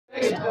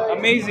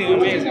Amazing,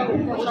 amazing.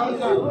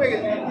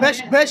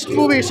 Best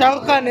movie.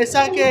 Shahrukh Khan,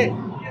 SRK,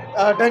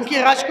 Dunki,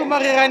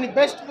 Rajkumar Irani.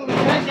 Best movie.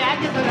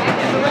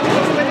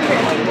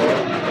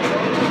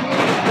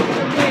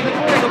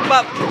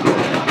 Superb.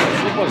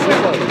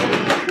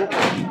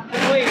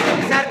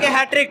 SRK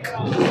hat trick.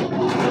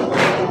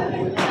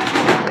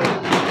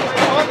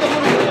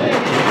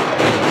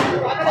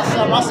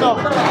 Awesome.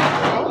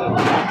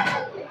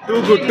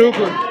 Too good, too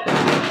good.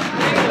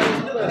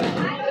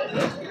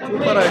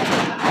 Super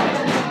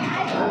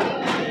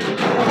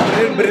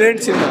brilliant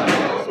cinema.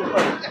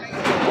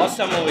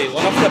 Awesome movie.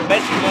 One of the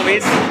best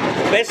movies.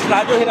 Best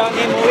Raju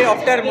Hirani movie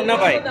after Munna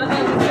Bhai.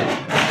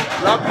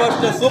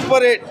 Blockbuster,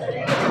 super hit.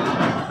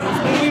 This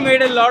movie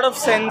made a lot of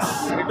sense.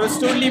 It was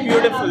truly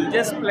beautiful.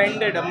 Just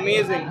splendid.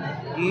 Amazing.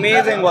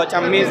 Amazing watch.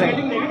 Amazing.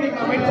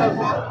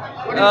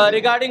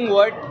 Regarding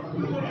what?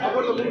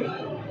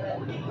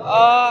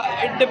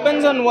 It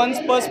depends on one's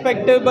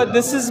perspective, but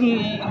this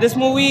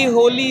movie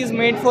wholly is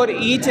made for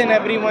each and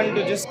everyone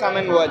to just come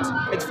and watch.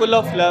 It's full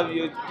of love.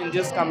 You can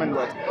just come and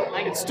watch.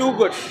 It's too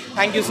good.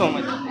 Thank you so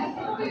much.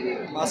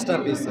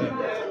 Masterpiece, sir.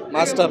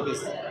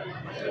 Masterpiece.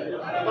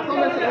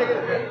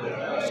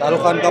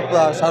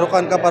 Shahrukh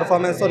Khan का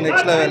performance तो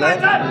next level है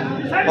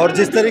और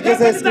जिस तरीके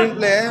से screen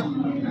play है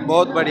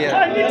बहुत बढ़िया है.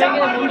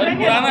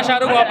 पुराना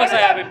शाहरुख वापस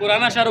आया अभी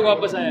पुराना शाहरुख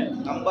वापस आया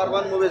नंबर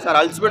 1 मूवी सर.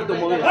 अल्टिमेट तो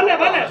मूवी.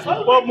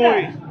 Superb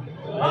movie.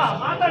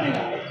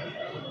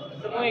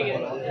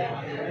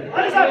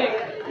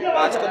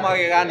 राजकुमार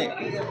के गाने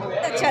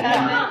अच्छा था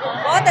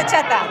बहुत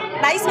अच्छा था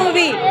nice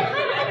movie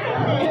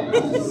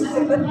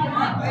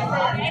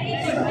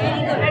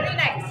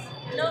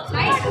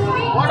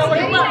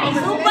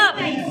Superb.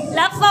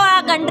 Love for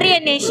our country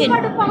and nation.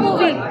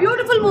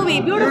 Beautiful movie.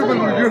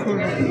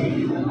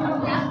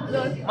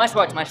 Must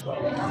watch. Must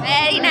watch.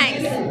 Very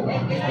nice.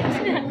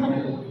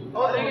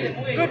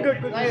 Good.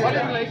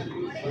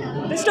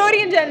 The story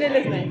in general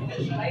is nice.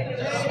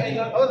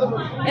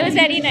 It was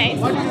very nice.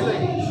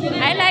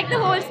 I like the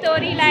whole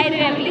storyline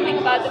and everything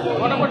about the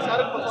movie. What about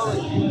Shahrukh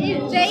performance?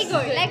 It's very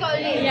good, like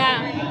always. Yeah.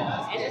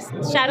 It's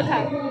just Shahrukh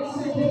Khan.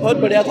 बहुत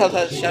बढ़िया था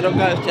शाहरुख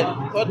का.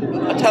 बहुत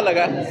अच्छा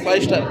लगा.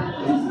 5 star.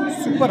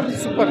 Super.